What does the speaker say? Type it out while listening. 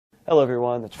Hello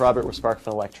everyone, it's Robert with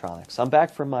Sparkfun Electronics. I'm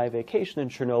back from my vacation in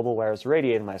Chernobyl where I was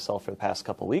radiating myself for the past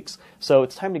couple weeks, so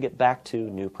it's time to get back to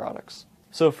new products.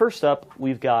 So first up,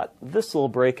 we've got this little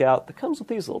breakout that comes with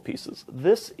these little pieces.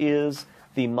 This is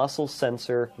the Muscle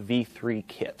Sensor V3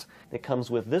 kit. It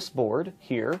comes with this board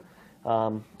here.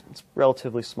 It's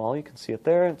relatively small, you can see it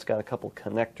there. It's got a couple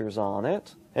connectors on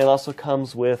it. It also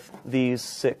comes with these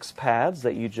 6 pads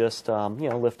that you just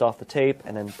lift off the tape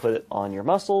and then put it on your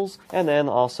muscles, and then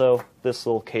also this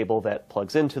little cable that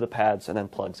plugs into the pads and then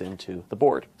plugs into the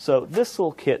board. So this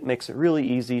little kit makes it really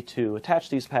easy to attach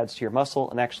these pads to your muscle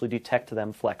and actually detect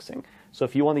them flexing. So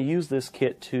if you want to use this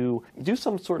kit to do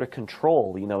some sort of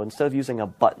control, instead of using a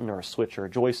button or a switch or a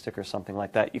joystick or something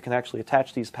like that, you can actually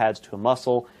attach these pads to a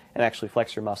muscle and actually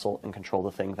flex your muscle and control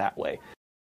the thing that way.